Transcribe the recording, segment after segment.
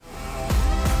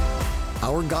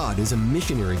Our God is a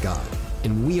missionary God,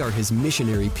 and we are His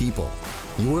missionary people.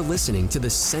 You're listening to The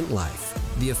Sent Life,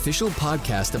 the official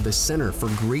podcast of the Center for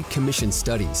Great Commission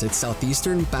Studies at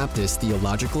Southeastern Baptist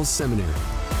Theological Seminary.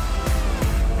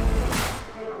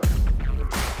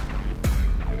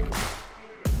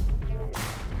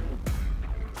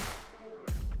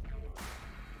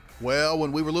 Well,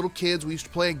 when we were little kids, we used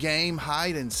to play a game,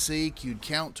 hide and seek. You'd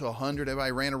count to 100,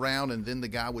 everybody ran around, and then the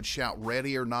guy would shout,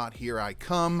 "Ready or not, here I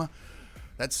come."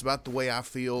 That's about the way I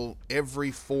feel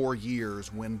every 4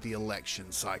 years when the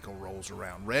election cycle rolls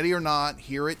around. Ready or not,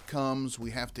 here it comes. We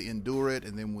have to endure it,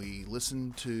 and then we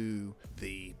listen to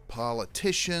the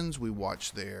politicians, we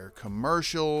watch their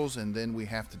commercials, and then we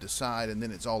have to decide, and then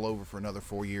it's all over for another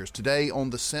 4 years. Today on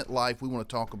The Sent Life, we want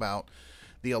to talk about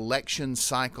the election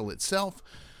cycle itself,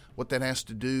 what that has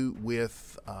to do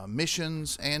with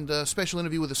missions, and a special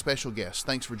interview with a special guest.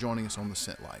 Thanks for joining us on The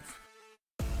Sent Life.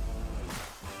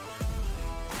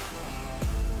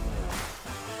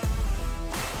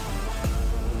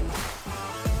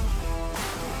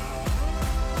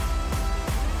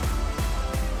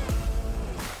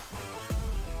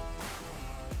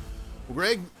 Well,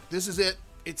 Greg, this is it.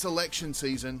 It's election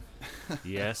season.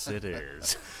 Yes, it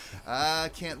is. I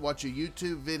can't watch a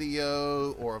YouTube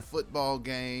video or a football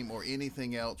game or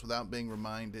anything else without being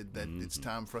reminded that it's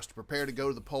time for us to prepare to go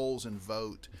to the polls and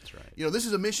vote. That's right. You know, this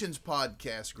is a missions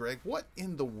podcast, Greg. What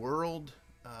in the world?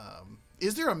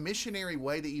 Is there a missionary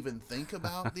way to even think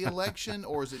about the election,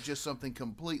 or is it just something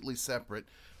completely separate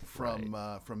from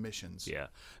missions? Yeah.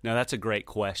 No, that's a great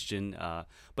question.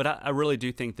 But I really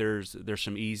do think there's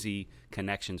some easy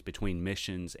connections between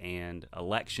missions and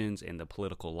elections and the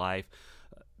political life.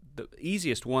 The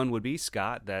easiest one would be,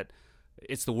 Scott, that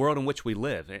it's the world in which we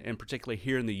live, and particularly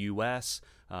here in the U.S.,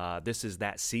 this is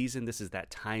that season, this is that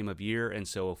time of year, and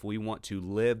so if we want to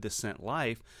live the sent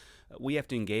life, we have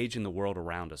to engage in the world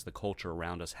around us, the culture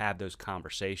around us, have those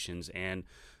conversations, and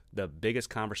the biggest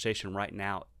conversation right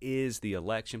now is the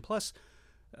election. Plus,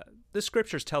 the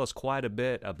scriptures tell us quite a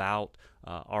bit about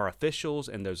our officials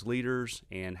and those leaders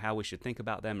and how we should think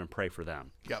about them and pray for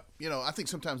them. Yeah. You know, I think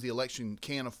sometimes the election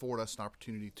can afford us an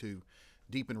opportunity to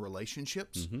deepen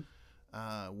relationships,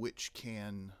 which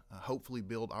can hopefully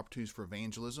build opportunities for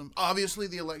evangelism. Obviously,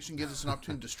 the election gives us an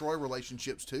opportunity to destroy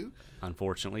relationships too.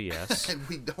 Unfortunately, yes. And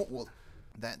we don't want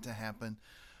that to happen.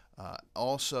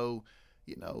 Also,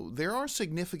 you know, there are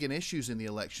significant issues in the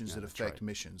elections that affect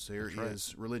missions. There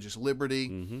is religious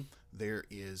liberty. There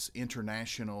is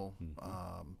international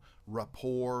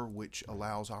rapport, which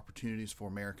allows opportunities for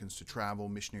Americans to travel,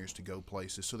 missionaries to go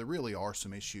places. So there really are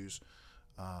some issues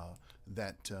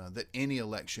that any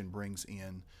election brings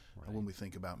in when we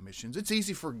think about missions. It's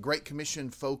easy for Great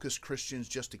Commission-focused Christians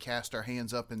just to cast our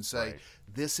hands up and say,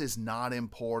 this is not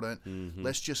important.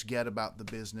 Let's just get about the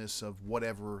business of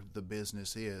whatever the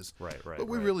business is. But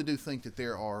we really do think that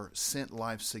there are sent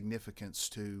life significance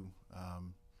to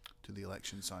the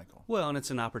election cycle. Well, and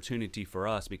it's an opportunity for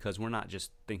us because we're not just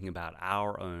thinking about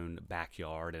our own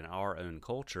backyard and our own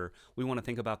culture. We want to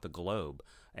think about the globe.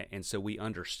 And so we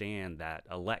understand that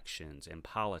elections and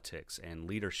politics and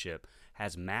leadership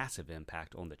has massive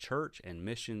impact on the church and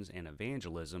missions and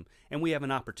evangelism. And we have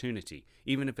an opportunity,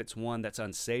 even if it's one that's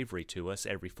unsavory to us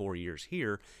every 4 years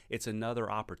here, it's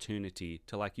another opportunity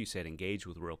to, like you said, engage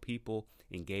with real people,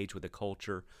 engage with the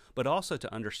culture, but also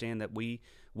to understand that we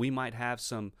might have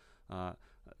some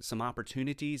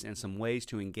opportunities and some ways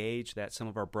to engage that some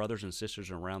of our brothers and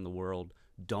sisters around the world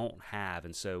don't have,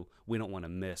 and so we don't want to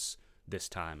miss this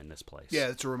time in this place. Yeah,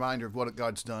 it's a reminder of what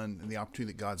God's done and the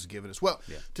opportunity that God's given us. Well,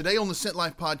 today on the Sent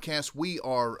Life podcast, we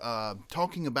are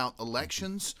talking about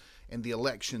elections and the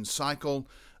election cycle.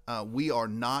 We are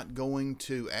not going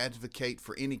to advocate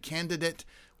for any candidate.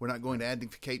 We're not going to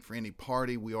advocate for any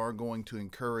party. We are going to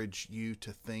encourage you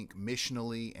to think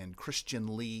missionally and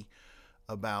Christianly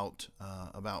about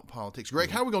politics. Greg,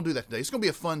 how are we going to do that today? It's going to be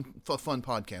a fun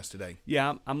podcast today.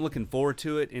 Yeah, I'm looking forward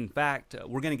to it. In fact,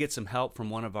 we're going to get some help from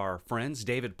one of our friends,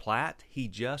 David Platt. He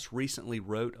just recently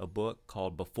wrote a book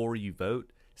called Before You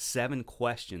Vote, 7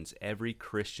 Questions Every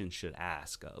Christian Should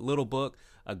Ask. A little book,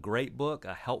 a great book,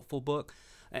 a helpful book.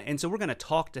 And so we're going to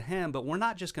talk to him, but we're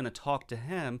not just going to talk to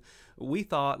him. We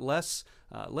thought let's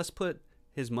put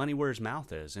his money where his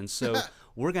mouth is. And so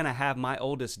we're going to have my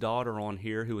oldest daughter on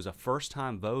here who is a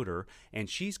first-time voter, and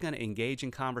she's going to engage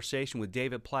in conversation with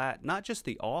David Platt, not just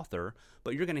the author,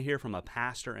 but you're going to hear from a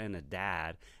pastor and a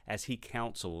dad as he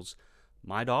counsels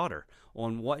my daughter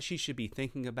on what she should be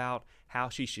thinking about, how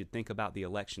she should think about the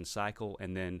election cycle,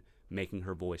 and then making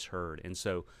her voice heard. And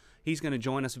so he's going to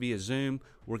join us via Zoom.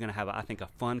 We're going to have, I think, a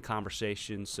fun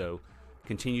conversation, so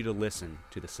continue to listen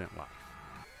to The Sent Life.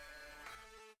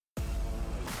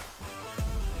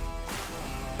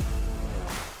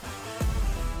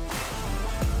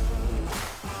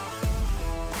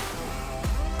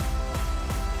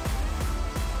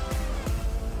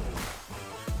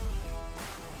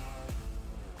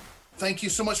 thank you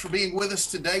so much for being with us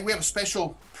today. We have a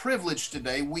special privilege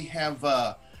today. We have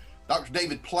Dr.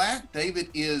 David Platt. David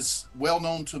is well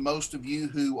known to most of you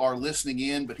who are listening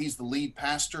in, but he's the lead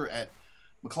pastor at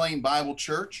McLean Bible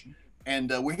Church.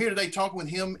 And we're here today talking with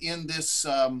him in this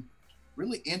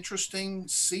really interesting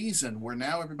season where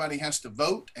now everybody has to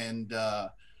vote and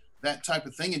that type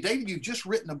of thing. And David, you've just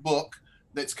written a book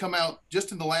that's come out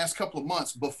just in the last couple of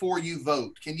months, Before You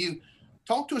Vote. Can you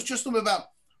talk to us just a little bit about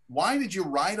why did you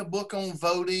write a book on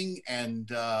voting, and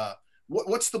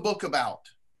what's the book about?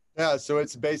 Yeah, so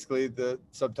it's basically, the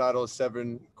subtitle is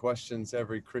 7 questions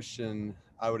every Christian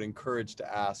I would encourage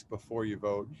to ask before you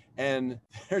vote. And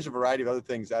there's a variety of other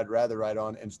things I'd rather write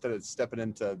on instead of stepping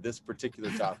into this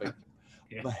particular topic.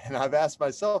 Yeah. And I've asked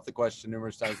myself the question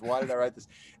numerous times, why did I write this?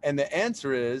 And the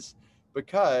answer is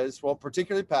because, well,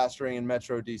 particularly pastoring in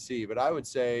Metro DC, but I would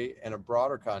say in a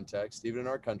broader context, even in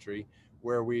our country,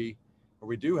 where we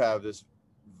do have this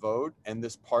vote and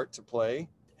this part to play,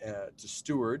 to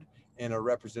steward in a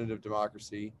representative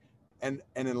democracy. And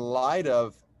in light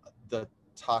of the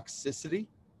toxicity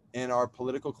in our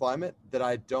political climate that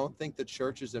I don't think the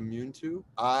church is immune to,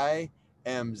 I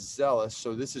am zealous.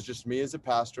 So this is just me as a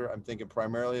pastor. I'm thinking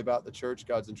primarily about the church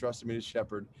God's entrusted me to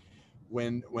shepherd.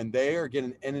 When they are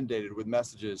getting inundated with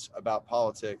messages about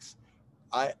politics,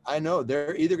 I know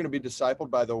they're either going to be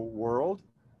discipled by the world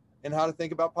and how to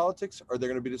think about politics, or they're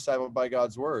going to be discipled by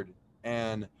God's word.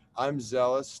 And I'm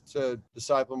zealous to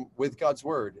disciple them with God's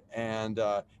word. And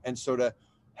so to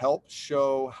help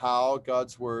show how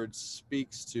God's word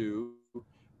speaks to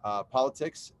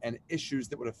politics and issues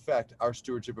that would affect our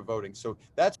stewardship of voting. So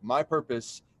that's my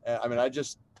purpose. I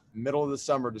just middle of the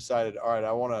summer decided, all right,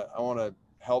 I want to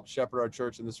help shepherd our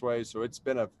church in this way. So it's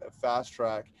been a fast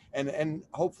track, and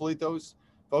hopefully those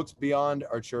folks beyond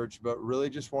our church, but really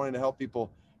just wanting to help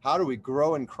people. How do we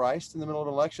grow in Christ in the middle of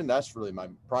an election? That's really my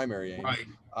primary aim. Right.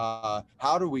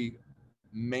 How do we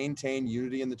maintain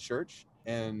unity in the church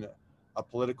in a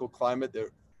political climate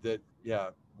that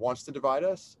wants to divide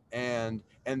us? And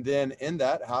then in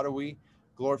that, how do we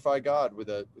glorify God with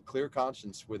a clear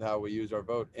conscience with how we use our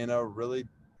vote in a really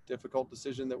difficult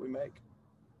decision that we make?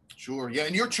 Sure. Yeah.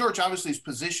 And your church obviously is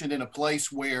positioned in a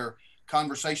place where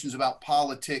conversations about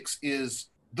politics is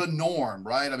the norm,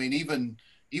 right? I mean, even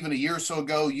a year or so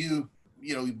ago,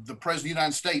 the President of the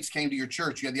United States came to your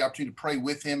church. You had the opportunity to pray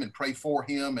with him and pray for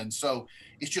him. And so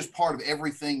it's just part of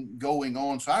everything going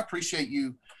on. So I appreciate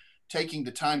you taking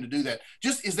the time to do that.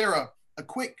 Just, is there a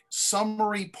quick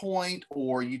summary point,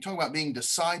 or you talk about being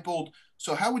discipled?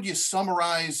 So how would you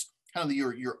summarize kind of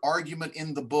your argument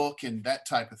in the book and that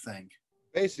type of thing?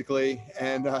 Basically,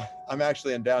 and I'm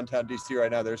actually in downtown DC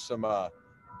right now. There's some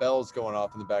bells going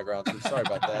off in the background. So sorry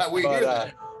about that. We hear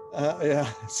that. Yeah,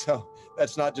 so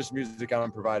that's not just music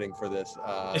I'm providing for this.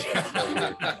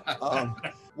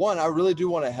 One, I really do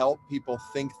want to help people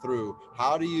think through,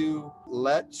 how do you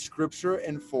let Scripture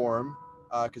inform,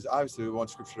 because obviously we want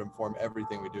Scripture to inform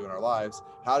everything we do in our lives.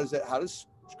 How does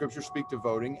Scripture speak to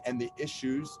voting and the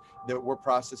issues that we're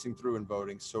processing through in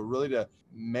voting? So really to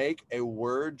make a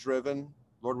word-driven,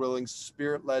 Lord willing,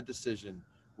 Spirit-led decision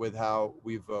with how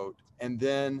we vote. And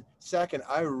then second,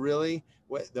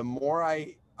 the more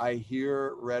I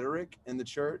hear rhetoric in the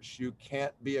church, you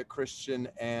can't be a Christian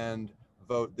and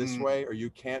vote this way, or you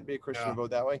can't be a Christian and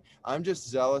vote that way. I'm just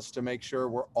zealous to make sure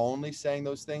we're only saying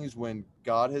those things when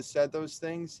God has said those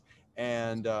things.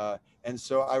 And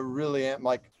so I really am,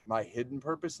 like, my hidden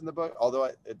purpose in the book, although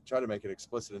I try to make it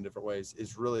explicit in different ways,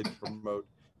 is really to promote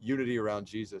unity around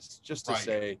Jesus, just to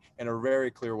say in a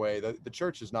very clear way that the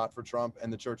church is not for Trump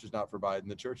and the church is not for Biden.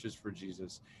 The church is for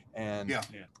Jesus. And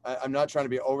I'm not trying to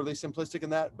be overly simplistic in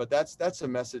that, but that's a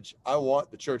message I want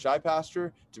the church I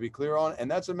pastor to be clear on. And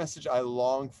that's a message I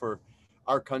long for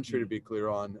our country to be clear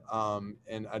on.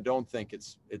 And I don't think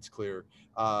it's clear.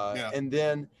 And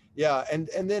then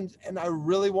I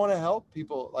really want to help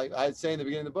people. Like I say in the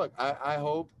beginning of the book, I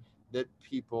hope that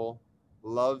people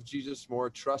love Jesus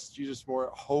more, trust Jesus more,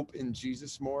 hope in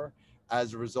Jesus more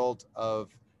as a result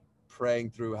of praying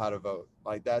through how to vote.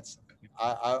 Like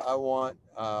I want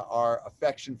our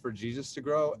affection for Jesus to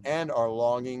grow and our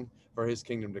longing for his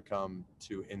kingdom to come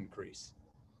to increase.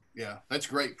 Yeah, that's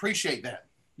great. Appreciate that.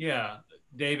 Yeah,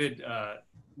 David,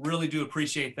 really do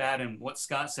appreciate that. And what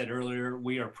Scott said earlier,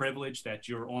 we are privileged that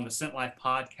you're on the Sent Life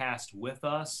podcast with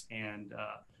us. And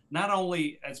not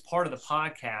only as part of the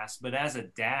podcast, but as a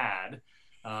dad.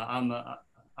 I'm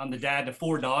the dad to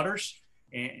 4 daughters,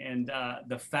 and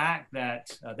the fact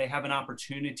that they have an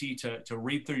opportunity to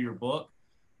read through your book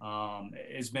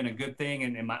has been a good thing.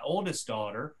 And my oldest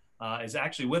daughter is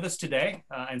actually with us today,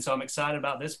 and so I'm excited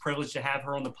about this privilege to have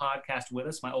her on the podcast with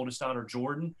us. My oldest daughter,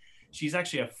 Jordan, She's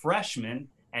actually a freshman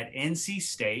at NC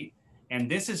State, and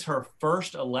this is her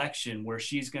first election where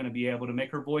she's going to be able to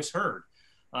make her voice heard.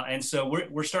 And so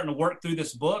we're starting to work through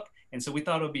this book. And so we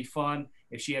thought it would be fun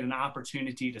if she had an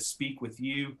opportunity to speak with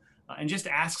you and just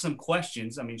ask some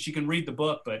questions. I mean, she can read the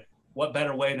book, but what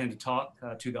better way than to talk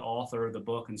to the author of the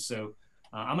book? And so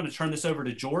I'm going to turn this over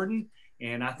to Jordan,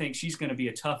 and I think she's going to be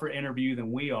a tougher interview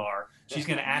than we are. She's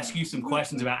going to ask you some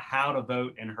questions about how to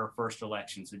vote in her first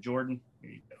election. So Jordan,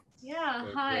 here you go. Yeah,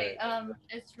 hi.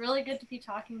 It's really good to be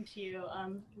talking to you.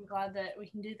 I'm glad that we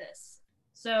can do this.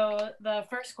 So the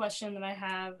first question that I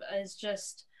have is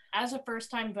just, as a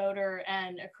first-time voter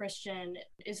and a Christian,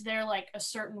 is there like a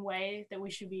certain way that we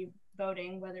should be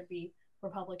voting, whether it be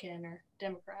Republican or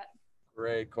Democrat?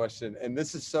 Great question. And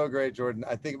this is so great, Jordan.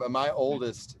 I think my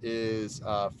oldest is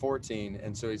 14,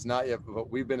 and so he's not yet, but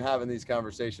we've been having these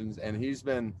conversations, and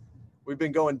we've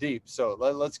been going deep. So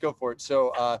let's go for it.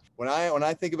 So when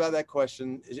I think about that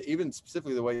question, even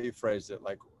specifically the way you phrased it,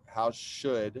 like how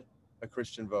should a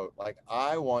Christian vote? Like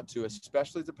I want to,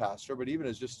 especially as a pastor, but even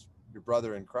as just your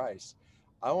brother in Christ,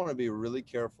 I want to be really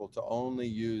careful to only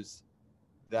use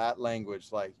that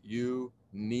language, like you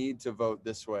need to vote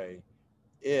this way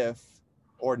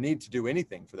or need to do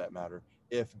anything for that matter,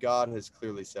 if God has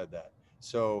clearly said that.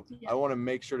 So I want to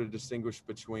make sure to distinguish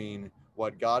between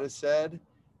what God has said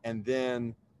and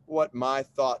then what my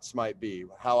thoughts might be,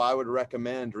 how I would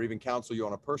recommend or even counsel you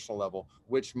on a personal level,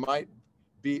 which might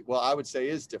be, well, I would say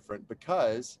is different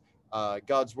because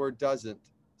God's word doesn't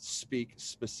speak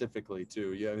specifically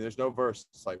to you. I mean, there's no verse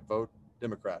like vote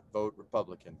Democrat, vote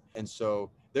Republican. And so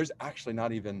there's actually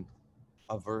not even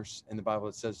a verse in the Bible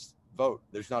that says vote.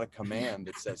 There's not a command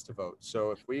that says to vote.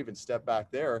 So if we even step back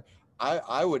there,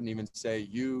 I wouldn't even say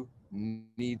you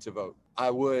need to vote. I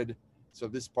would. So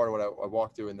this is part of what I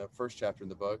walked through in the first chapter in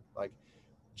the book. Like,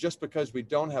 just because we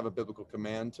don't have a biblical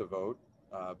command to vote,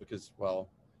 because, well,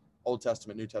 Old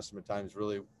Testament, New Testament times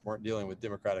really weren't dealing with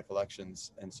democratic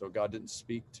elections. And so God didn't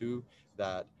speak to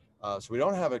that. So we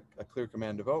don't have a clear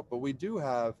command to vote, but we do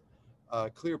have a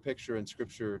clear picture in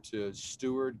Scripture to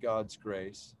steward God's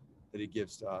grace that he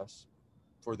gives to us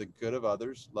for the good of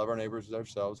others, love our neighbors as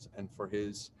ourselves, and for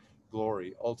his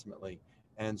glory ultimately.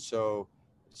 And so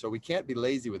we can't be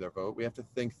lazy with our vote. We have to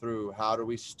think through, how do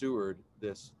we steward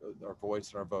this, our voice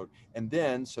and our vote? And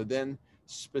then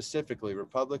specifically,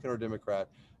 Republican or Democrat,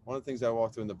 one of the things I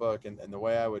walked through in the book, and the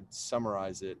way I would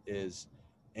summarize it is,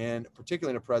 and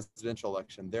particularly in a presidential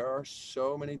election, there are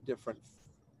so many different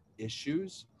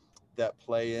issues that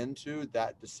play into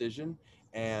that decision.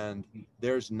 And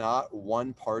there's not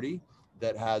one party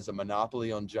that has a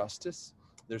monopoly on justice.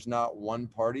 There's not one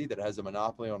party that has a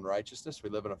monopoly on righteousness. We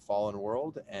live in a fallen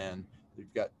world, and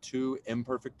we've got two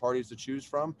imperfect parties to choose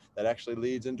from. That actually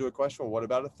leads into a question, well, what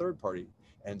about a third party?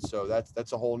 And so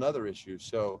that's a whole nother issue.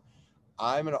 So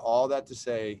I'm in all that to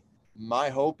say, my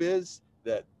hope is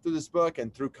that through this book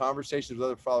and through conversations with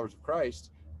other followers of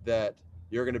Christ, that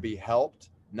you're going to be helped,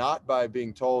 not by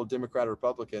being told Democrat or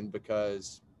Republican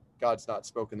because God's not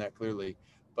spoken that clearly,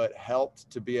 but helped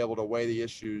to be able to weigh the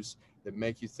issues that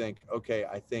make you think, okay,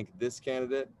 I think this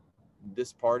candidate,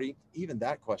 this party, even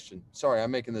that question. Sorry,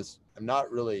 I'm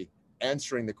not really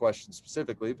answering the question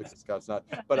specifically because God's not,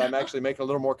 but I'm actually making it a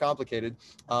little more complicated.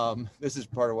 This is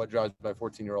part of what drives my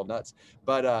 14-year-old nuts.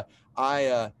 But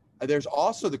there's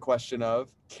also the question of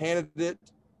candidate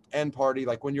and party.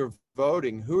 Like when you're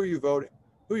voting, who are you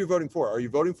voting for? Are you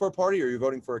voting for a party or are you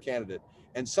voting for a candidate?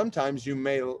 And sometimes you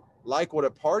may like what a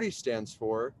party stands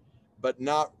for, but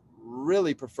not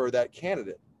really prefer that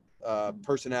candidate,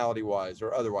 personality-wise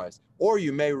or otherwise. Or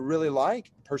you may really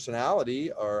like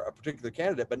personality or a particular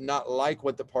candidate, but not like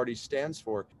what the party stands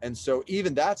for. And so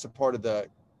even that's a part of the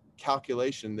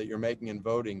calculation that you're making in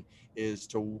voting, is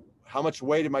to how much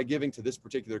weight am I giving to this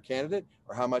particular candidate,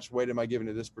 or how much weight am I giving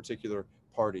to this particular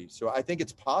party? So I think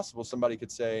it's possible somebody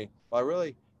could say,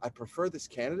 well, I prefer this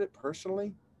candidate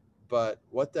personally, but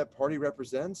what that party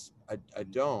represents, I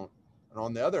don't. And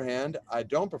on the other hand, I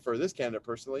don't prefer this candidate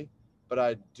personally, but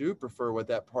I do prefer what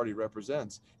that party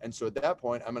represents. And so at that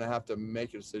point, I'm going to have to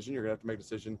make a decision. You're going to have to make a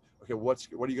decision. Okay, what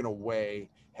are you going to weigh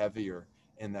heavier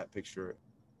in that picture?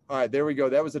 All right, there we go.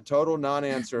 That was a total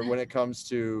non-answer when it comes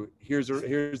to here's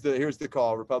the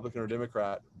call, Republican or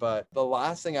Democrat. But the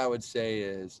last thing I would say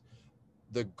is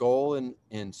the goal in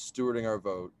stewarding our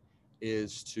vote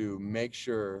is to make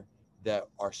sure that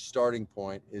our starting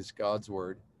point is God's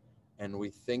word, and we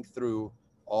think through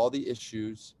all the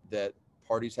issues that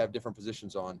parties have different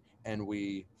positions on, and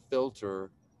we filter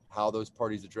how those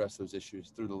parties address those issues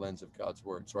through the lens of God's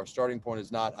word. So our starting point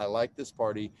is not, I like this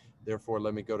party, therefore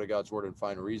let me go to God's word and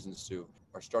find reasons to.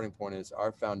 Our starting point is,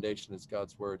 our foundation is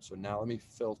God's word. So now let me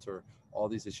filter all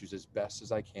these issues as best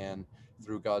as I can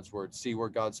through God's word, see where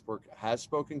God's word has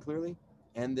spoken clearly,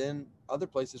 and then other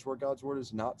places where God's word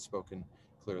is not spoken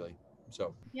clearly.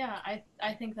 So yeah,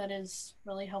 I think that is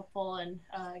really helpful and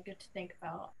good to think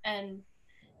about. And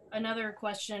another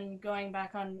question, going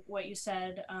back on what you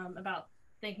said about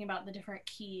thinking about the different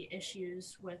key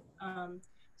issues with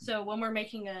so when we're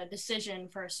making a decision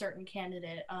for a certain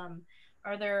candidate,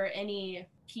 are there any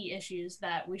key issues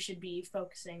that we should be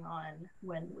focusing on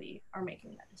when we are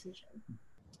making that decision?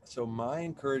 So my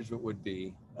encouragement would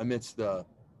be, amidst the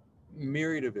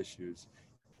myriad of issues,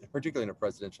 particularly in a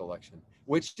presidential election,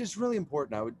 which is really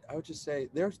important. I would just say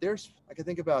there's I can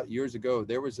think about years ago,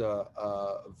 there was a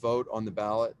vote on the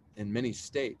ballot in many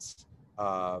states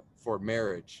for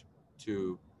marriage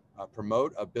to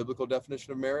promote a biblical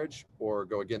definition of marriage or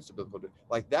go against a biblical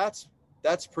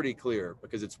that's pretty clear,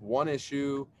 because it's one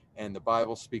issue and the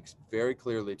Bible speaks very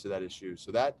clearly to that issue.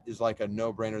 So that is like a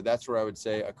no-brainer. That's where I would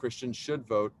say a Christian should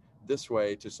vote this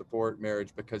way to support marriage,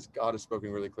 because God has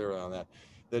spoken really clearly on that.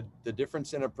 The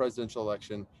difference in a presidential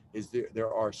election is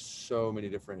there are so many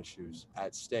different issues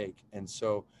at stake. And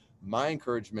so my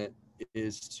encouragement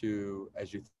is to,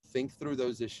 as you think through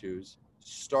those issues,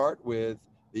 start with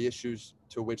the issues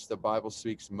to which the Bible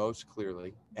speaks most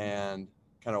clearly, and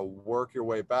kind of work your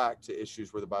way back to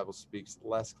issues where the Bible speaks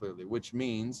less clearly, which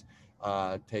means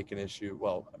take an issue,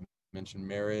 well, I mentioned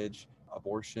marriage,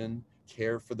 abortion,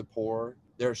 care for the poor.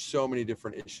 There are so many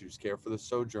different issues, care for the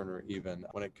sojourner, even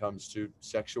when it comes to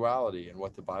sexuality and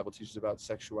what the Bible teaches about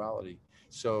sexuality.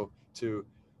 So to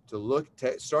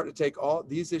start to take all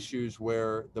these issues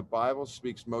where the Bible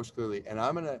speaks most clearly, and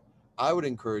I would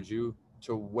encourage you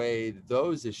to weigh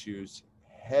those issues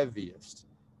heaviest,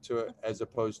 as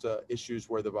opposed to issues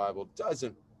where the Bible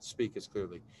doesn't speak as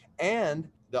clearly. And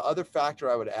the other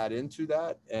factor I would add into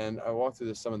that, and I walk through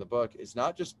this some in the book, is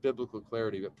not just biblical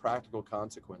clarity, but practical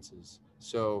consequences.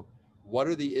 So what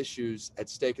are the issues at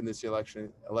stake in this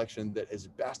election that, as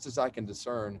best as I can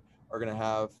discern, are going to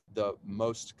have the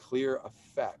most clear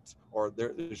effect, or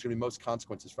there's going to be most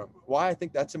consequences from? Why I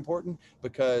think that's important,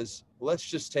 because let's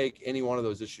just take any one of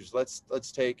those issues. Let's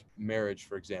take marriage,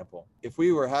 for example. If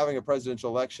we were having a presidential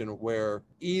election where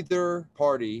either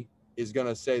party is going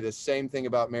to say the same thing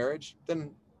about marriage,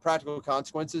 then practical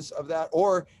consequences of that,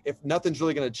 or if nothing's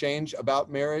really going to change about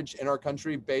marriage in our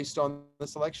country based on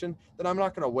this election, then I'm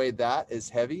not going to weigh that as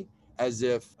heavy as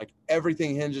if like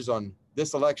everything hinges on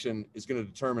this election is going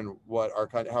to determine how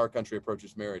our country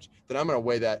approaches marriage. Then I'm going to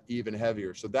weigh that even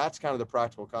heavier. So that's kind of the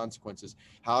practical consequences.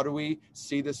 How do we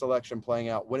see this election playing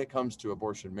out when it comes to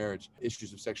abortion, marriage,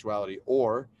 issues of sexuality,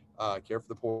 or care for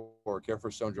the poor, care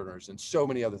for sojourners, and so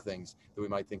many other things that we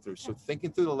might think through. So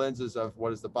thinking through the lenses of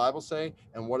what does the Bible say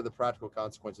and what are the practical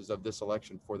consequences of this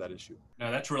election for that issue.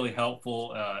 No, that's really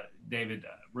helpful, David.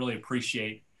 Really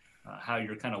appreciate how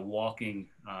you're kind of walking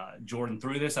Jordan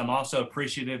through this. I'm also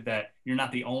appreciative that you're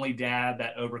not the only dad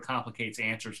that overcomplicates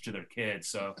answers to their kids.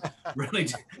 So really,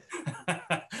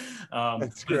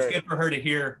 it's good for her to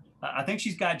hear. I think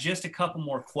she's got just a couple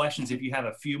more questions. If you have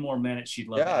a few more minutes, she'd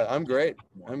love to. Yeah, I'm great.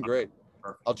 Perfect.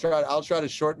 I'll try to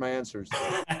shorten my answers.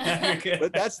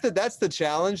 But that's the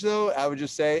challenge, though, I would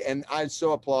just say. And I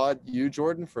so applaud you,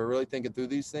 Jordan, for really thinking through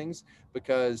these things,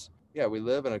 because we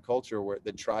live in a culture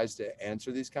that tries to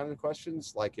answer these kinds of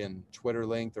questions, like in Twitter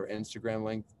length or Instagram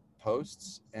length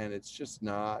posts. And it's just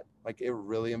not like, it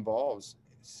really involves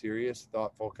serious,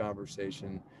 thoughtful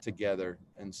conversation together.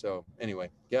 And so anyway,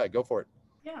 go for it.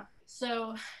 Yeah.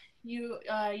 So you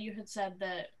had said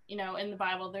that, in the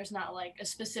Bible, there's not like a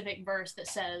specific verse that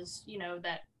says,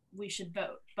 that we should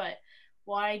vote. But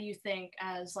why do you think,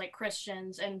 as like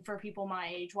Christians and for people my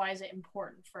age, why is it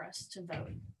important for us to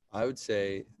vote? I would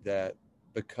say that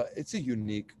because it's a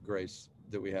unique grace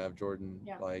that we have, Jordan.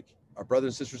 Yeah. Like our brothers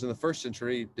and sisters in the first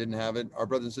century didn't have it. Our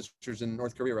brothers and sisters in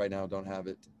North Korea right now don't have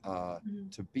it.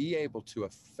 To be able to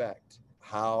affect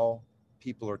how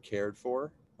people are cared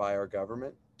for by our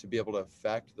government, to be able to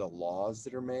affect the laws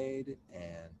that are made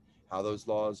and how those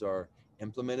laws are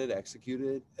implemented,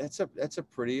 executed, that's a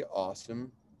pretty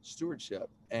awesome stewardship.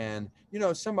 And,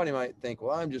 somebody might think,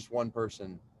 well, I'm just one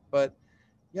person, but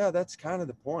that's kind of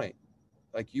the point.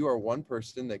 Like, you are one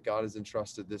person that God has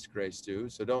entrusted this grace to.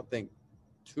 So don't think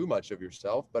too much of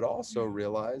yourself, but also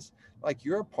realize like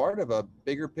you're a part of a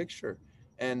bigger picture.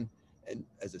 And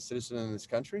as a citizen in this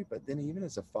country, but then even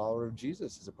as a follower of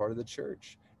Jesus, as a part of the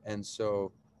church. And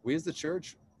so we as the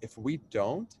church, if we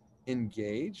don't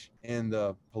engage in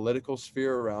the political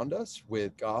sphere around us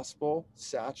with gospel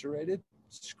saturated,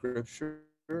 scripture,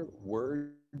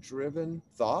 word driven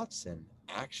thoughts and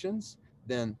actions,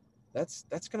 then that's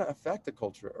going to affect the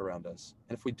culture around us.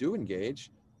 And if we do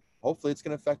engage, hopefully it's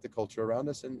going to affect the culture around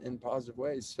us in positive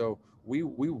ways. So we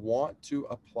want to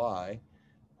apply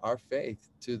our faith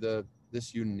to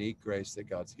this unique grace that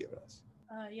God's given us.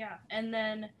 Yeah, and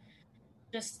then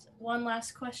just one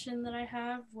last question that I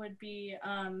have would be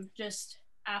just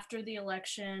after the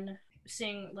election,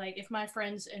 seeing like if my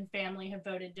friends and family have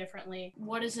voted differently,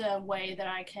 what is a way that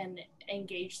I can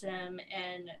engage them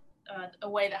in a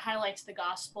way that highlights the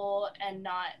gospel and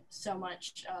not so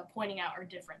much pointing out our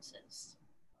differences?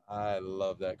 I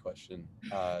love that question,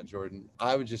 Jordan.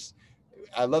 I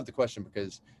love the question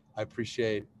because I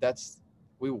appreciate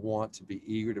we want to be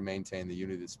eager to maintain the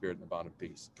unity of the Spirit and the bond of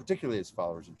peace, particularly as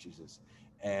followers of Jesus.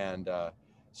 And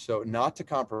so not to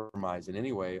compromise in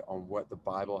any way on what the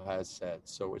Bible has said.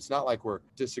 So it's not like we're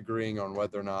disagreeing on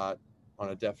whether or not on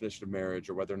a definition of marriage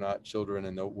or whether or not children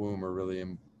in the womb are really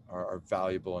are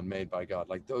valuable and made by God.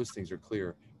 Like those things are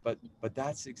clear, but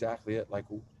that's exactly it. Like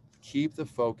keep the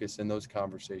focus in those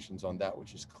conversations on that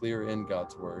which is clear in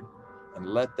God's word, and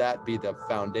let that be the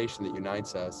foundation that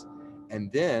unites us.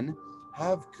 And then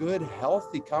have good,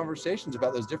 healthy conversations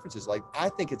about those differences. Like, I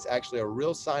think it's actually a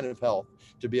real sign of health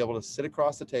to be able to sit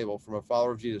across the table from a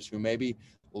follower of Jesus who maybe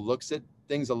looks at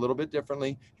things a little bit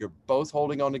differently. You're both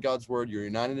holding on to God's word. You're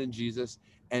united in Jesus,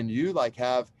 and you like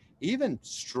have even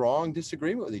strong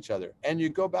disagreement with each other, and you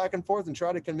go back and forth and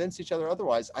try to convince each other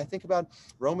otherwise. I think about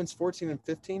Romans 14 and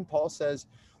 15. Paul says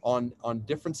on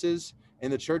differences in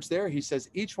the church there, he says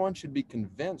each one should be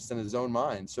convinced in his own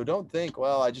mind. So don't think,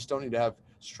 well, I just don't need to have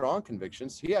strong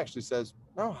convictions. He actually says,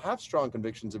 no, have strong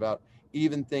convictions about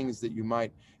even things that you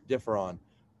might differ on,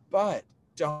 but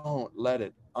don't let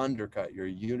it undercut your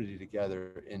unity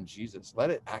together in Jesus. Let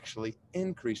it actually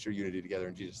increase your unity together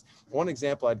in Jesus. One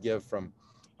example I'd give from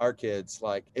our kids,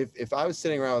 like if I was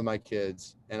sitting around with my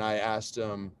kids and I asked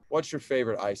them, what's your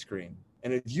favorite ice cream?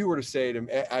 And if you were to say to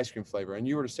me, ice cream flavor, and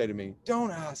you were to say to me,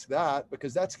 don't ask that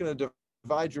because that's going to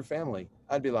divide your family,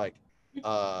 I'd be like,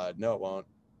 no, it won't,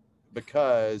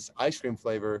 because ice cream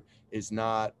flavor is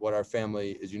not what our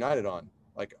family is united on.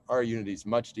 Like our unity is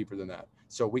much deeper than that.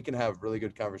 So we can have really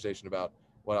good conversation about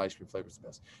what ice cream flavor is the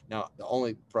best. Now, the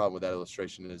only problem with that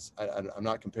illustration is I'm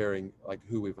not comparing like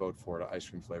who we vote for to ice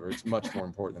cream flavor. It's much more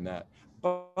important than that.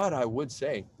 But I would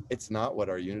say it's not what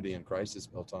our unity in Christ is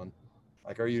built on.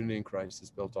 Like our unity in Christ is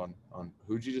built on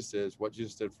who Jesus is, what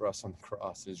Jesus did for us on the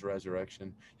cross, his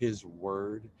resurrection, his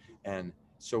word. And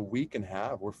so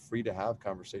we're free to have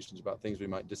conversations about things we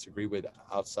might disagree with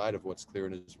outside of what's clear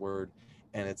in his word.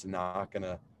 And it's not going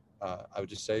to, I would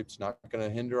just say it's not going to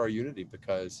hinder our unity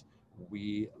because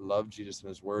we love Jesus and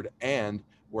his word, and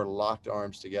we're locked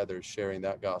arms together sharing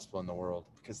that gospel in the world,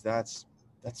 because that's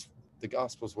the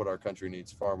gospel is what our country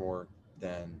needs far more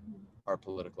than our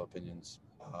political opinions,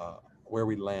 where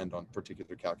we land on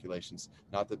particular calculations.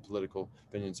 Not that political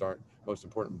opinions aren't most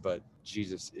important, but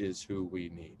Jesus is who we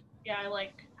need. Yeah, I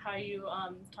like how you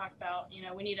talk about,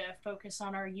 we need to focus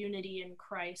on our unity in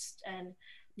Christ and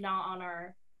not on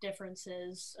our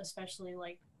differences, especially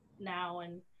like now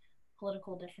and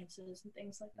political differences and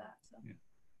things like that. So. Yeah.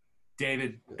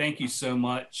 David, thank you so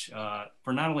much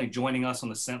for not only joining us on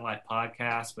the Sent Life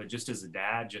podcast, but just as a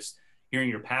dad, just hearing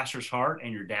your pastor's heart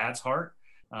and your dad's heart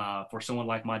for someone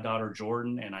like my daughter,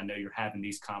 Jordan. And I know you're having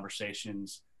these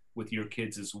conversations with your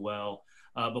kids as well.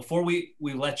 Before we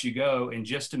let you go, in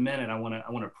just a minute, I want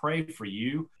to pray for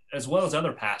you, as well as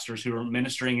other pastors who are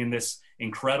ministering in this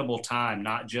incredible time,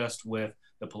 not just with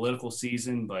the political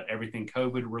season, but everything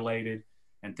COVID related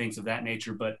and things of that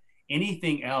nature. But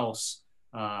anything else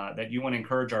that you want to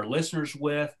encourage our listeners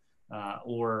with,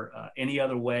 or any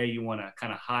other way you want to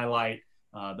kind of highlight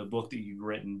the book that you've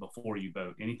written, Before You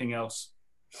Vote? Anything else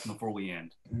before we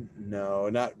end? No,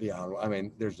 not beyond. I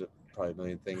mean, there's probably a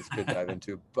million things could dive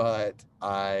into, but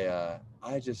I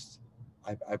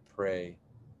pray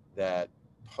that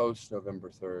post November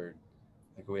 3rd,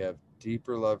 like we have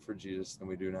deeper love for Jesus than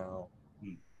we do now,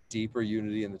 deeper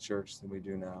unity in the church than we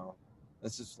do now.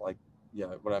 This is like,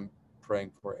 what I'm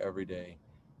praying for every day.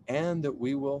 And that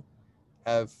we will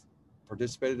have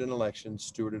participated in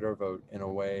elections, stewarded our vote in a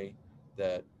way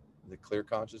that the clear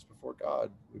conscience before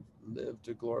God, we've lived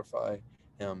to glorify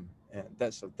him. And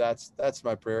that's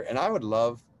my prayer. And I would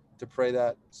love to pray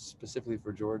that specifically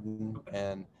for Jordan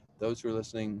and those who are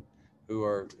listening, who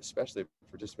are especially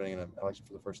participating in an election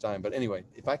for the first time. But anyway,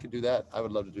 if I could do that, I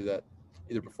would love to do that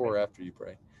either before or after you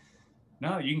pray.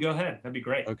 No, you can go ahead. That'd be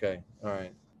great. Okay. All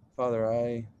right. Father,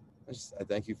 I I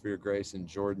thank you for your grace in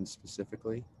Jordan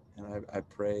specifically. And I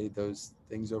pray those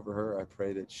things over her. I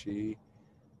pray that she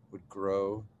would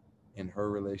grow in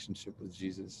her relationship with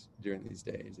Jesus during these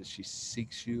days, as she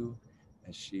seeks you,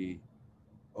 as she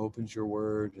opens your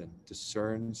word and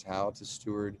discerns how to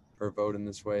steward her vote in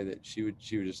this way, that she would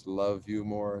just love you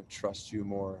more, trust you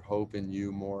more, hope in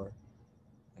you more.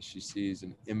 As she sees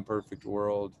an imperfect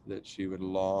world, that she would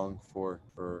long for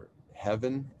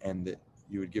heaven, and that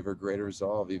you would give her greater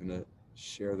resolve even to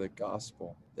share the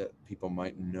gospel, that people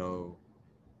might know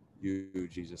you,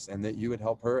 Jesus, and that you would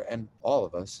help her and all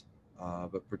of us,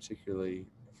 but particularly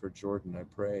for Jordan, I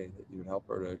pray that you would help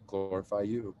her to glorify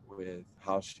you with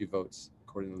how she votes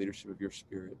according to the leadership of your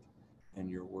Spirit and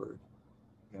your word.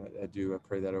 I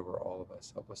pray that over all of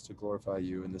us. Help us to glorify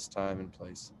you in this time and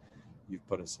place you've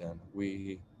put us in.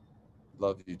 We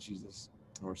love you, Jesus,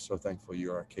 and we're so thankful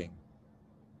you are our King.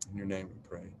 In your name we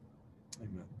pray.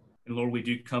 Amen. And Lord, we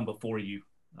do come before you.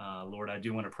 Lord, I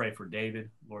do want to pray for David.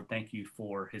 Lord, thank you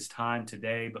for his time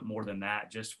today, but more than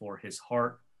that, just for his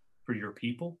heart for your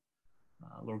people.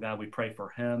 Lord God, we pray for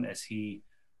him as he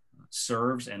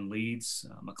serves and leads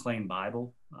McLean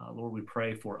Bible. Lord, we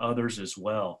pray for others as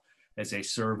well as they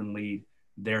serve and lead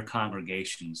their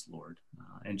congregations, Lord.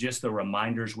 And just the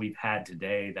reminders we've had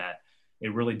today that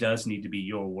it really does need to be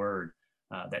your word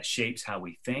that shapes how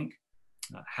we think,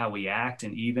 how we act,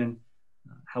 and even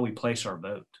how we place our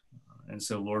vote. And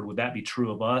so, Lord, would that be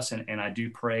true of us? And I do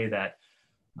pray that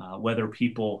whether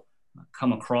people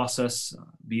come across us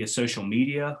via social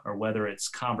media or whether it's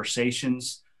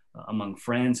conversations among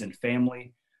friends and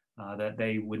family, that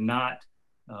they would not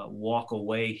walk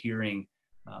away hearing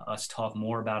us talk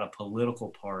more about a political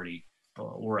party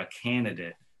or a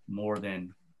candidate more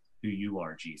than who you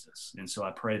are, Jesus. And so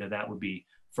I pray that that would be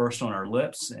first on our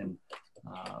lips. And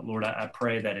Lord, I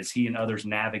pray that as he and others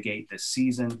navigate this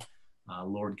season,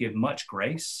 Lord, give much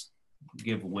grace,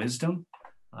 give wisdom.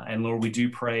 And Lord, we do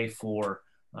pray for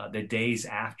the days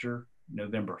after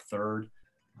November 3rd,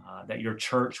 that your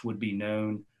church would be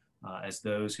known as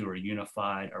those who are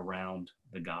unified around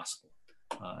the gospel.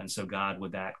 And so, God,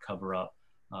 would that cover up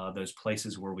those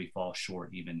places where we fall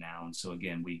short even now? And so,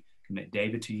 again, we commit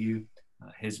David to you,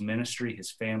 his ministry,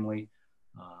 his family,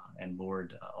 and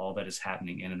Lord, all that is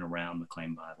happening in and around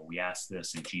McLean Bible. We ask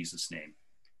this in Jesus' name.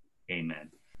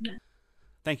 Amen. Yeah.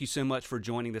 Thank you so much for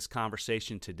joining this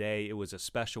conversation today. It was a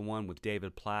special one with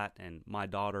David Platt and my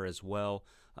daughter as well,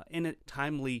 in a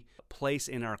timely place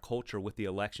in our culture with the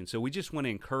election. So we just want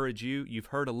to encourage you. You've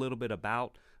heard a little bit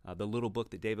about the little book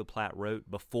that David Platt wrote,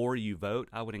 Before You Vote.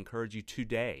 I would encourage you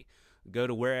today, go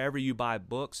to wherever you buy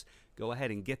books, go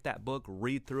ahead and get that book,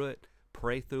 read through it,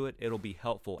 pray through it. It'll be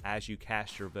helpful as you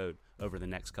cast your vote over the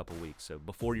next couple weeks. So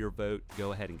before your vote,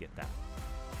 go ahead and get that.